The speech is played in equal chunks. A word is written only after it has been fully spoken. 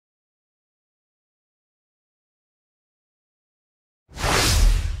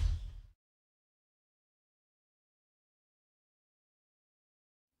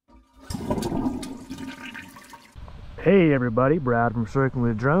Hey everybody, Brad from Circling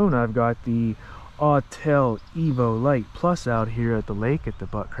with Drone. I've got the Autel EVO Lite Plus out here at the lake at the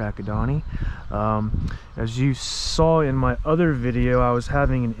Butt Crack of Donnie. As you saw in my other video, I was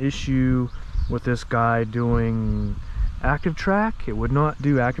having an issue with this guy doing active track. It would not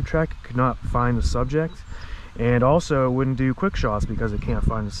do active track, it could not find the subject, and also it wouldn't do quick shots because it can't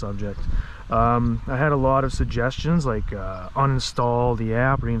find the subject. I had a lot of suggestions like uninstall the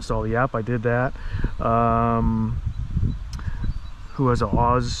app, reinstall the app. I did that. Who has a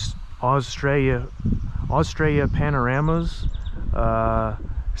Australia Panoramas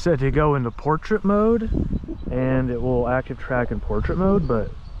said to go into portrait mode and it will active track in portrait mode, but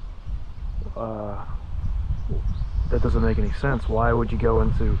that doesn't make any sense. Why would you go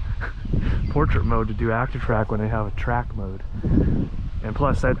into portrait mode to do active track when they have a track mode? And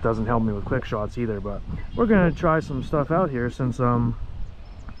plus that doesn't help me with quick shots either. But we're gonna try some stuff out here since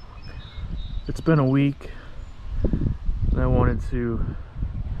it's been a week. I wanted to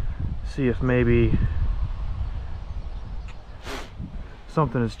see if maybe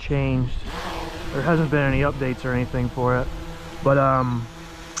something has changed. There hasn't been any updates or anything for it, but I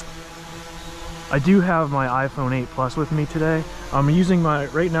do have my iPhone 8 Plus with me today. Right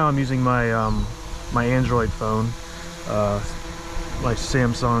now I'm using my my Android phone, my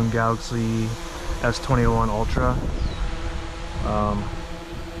Samsung Galaxy S21 Ultra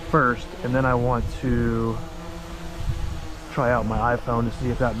first, and then I want to try out my iPhone to see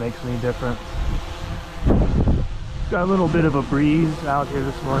if that makes any difference. Got a little bit of a breeze out here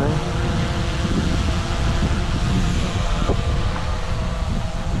this morning.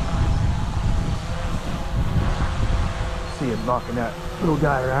 See it knocking that little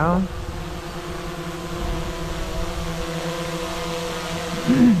guy around.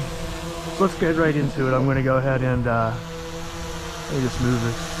 So let's get right into it. I'm going to go ahead and let me just move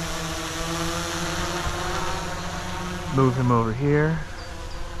this. Move him over here,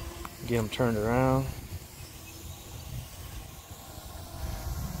 get him turned around.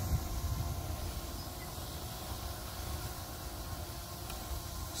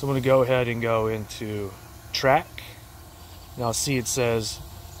 So I'm going to go ahead and go into track. Now see, it says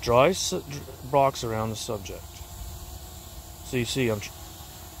draw a box around the subject. So you see I'm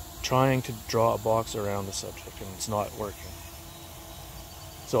trying to draw a box around the subject and it's not working.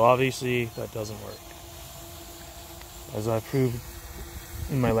 So obviously that doesn't work, as I proved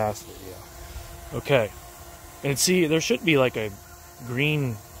in my last video. Okay, and see, there should be like a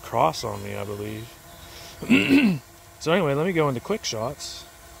green cross on me, I believe. So anyway, let me go into quick shots.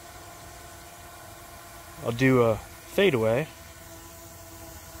 I'll do a fadeaway.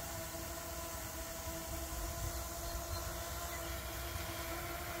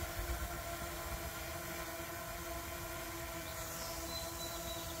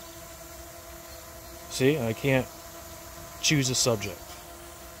 See, I can't choose a subject.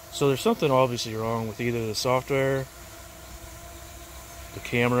 So there's something obviously wrong with either the software, the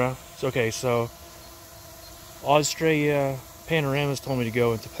camera. It's okay, so Australia Panoramas told me to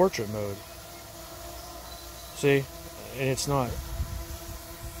go into portrait mode. See? And it's not.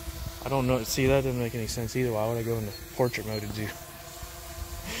 I don't know. See, that didn't make any sense either. Why would I go into portrait mode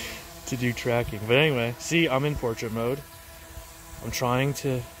to do tracking? But anyway, see, I'm in portrait mode. I'm trying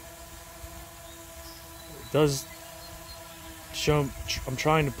to. Does show, I'm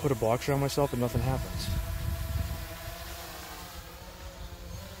trying to put a box around myself and nothing happens.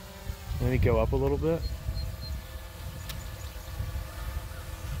 Let me go up a little bit.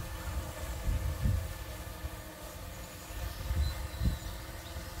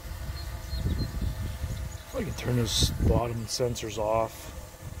 I can turn those bottom sensors off,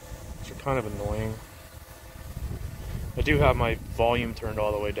 which are kind of annoying. I do have my volume turned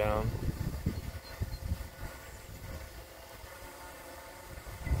all the way down.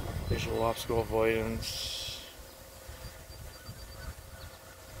 Visual obstacle avoidance.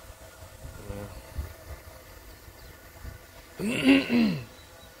 Yeah.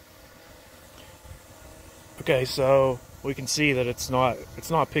 Okay, so we can see that it's not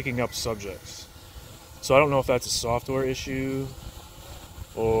picking up subjects. So I don't know if that's a software issue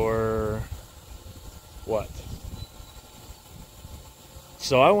or what.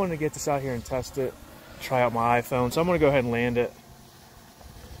 So I want to get this out here and test it, try out my iPhone. So I'm going to go ahead and land it,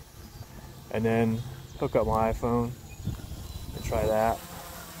 and then hook up my iPhone and try that.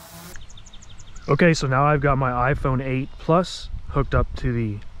 Okay, so now I've got my iPhone 8 Plus hooked up to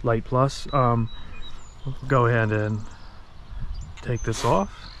the Lite Plus. Go ahead and take this off.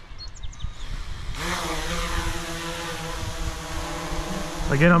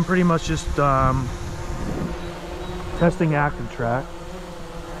 Again, I'm pretty much just testing active track.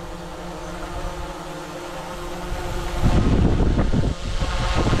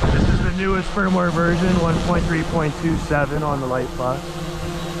 newest firmware version, 1.3.27 on the Lite Plus.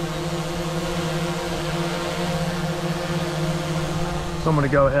 So I'm going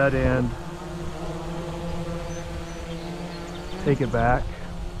to go ahead and take it back.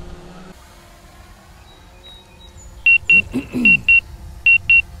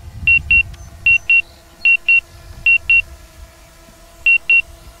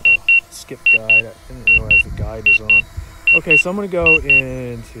 Skip guide. I didn't realize the guide was on. Okay, so I'm going to go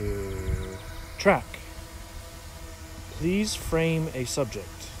into track. Please frame a subject.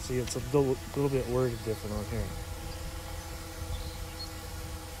 See, it's a little bit worded different on here.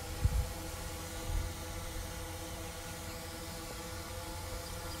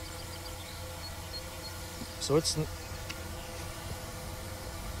 So it's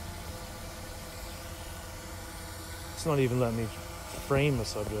not even letting me frame the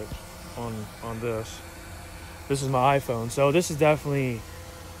subject on this. This is my iPhone, so this is definitely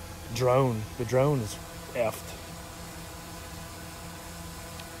drone. The drone is effed.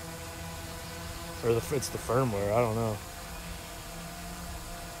 Or it's the firmware, I don't know.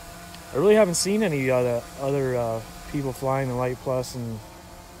 I really haven't seen any other people flying the Lite Plus and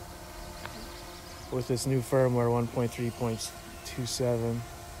with this new firmware 1.3.27.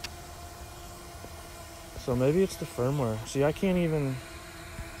 So maybe it's the firmware. See, I can't even...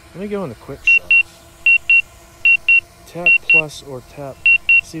 Let me go into QuickShots. Tap plus or tap...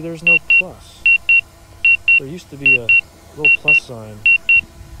 See, there's no plus. There used to be a little plus sign.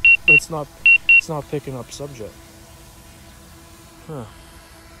 But it's not picking up subject. Huh.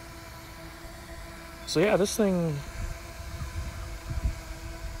 So yeah, this thing...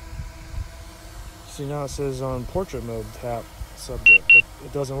 See, now it says on portrait mode tap subject, but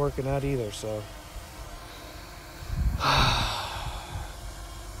it doesn't work in that either, so...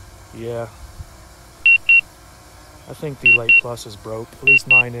 Yeah. I think the Lite Plus is broke. At least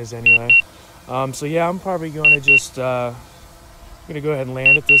mine is anyway. So yeah, I'm probably going to just... I'm going to go ahead and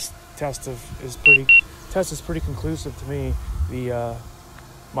land it. This test is pretty conclusive to me. The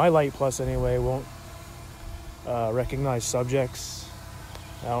my Lite Plus anyway won't recognize subjects.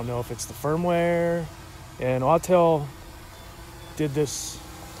 I don't know if it's the firmware, and Autel did this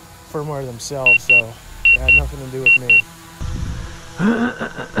firmware themselves, so it had nothing to do with me.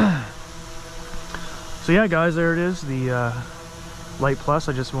 So yeah, guys, there it is, the Lite Plus.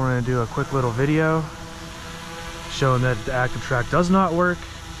 I just wanted to do a quick little video showing that the active track does not work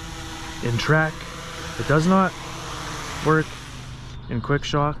in track. It does not work in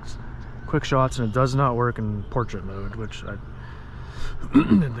QuickShots, and it does not work in portrait mode, which I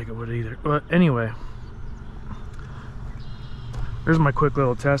didn't think it would either. But anyway, there's my quick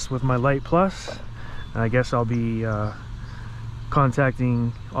little test with my Lite Plus. And I guess I'll be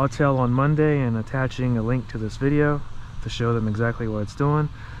contacting Autel on Monday and attaching a link to this video to show them exactly what it's doing.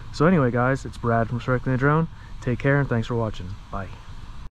 So anyway, guys, it's Brad from Circling the Drone. Take care and thanks for watching. Bye.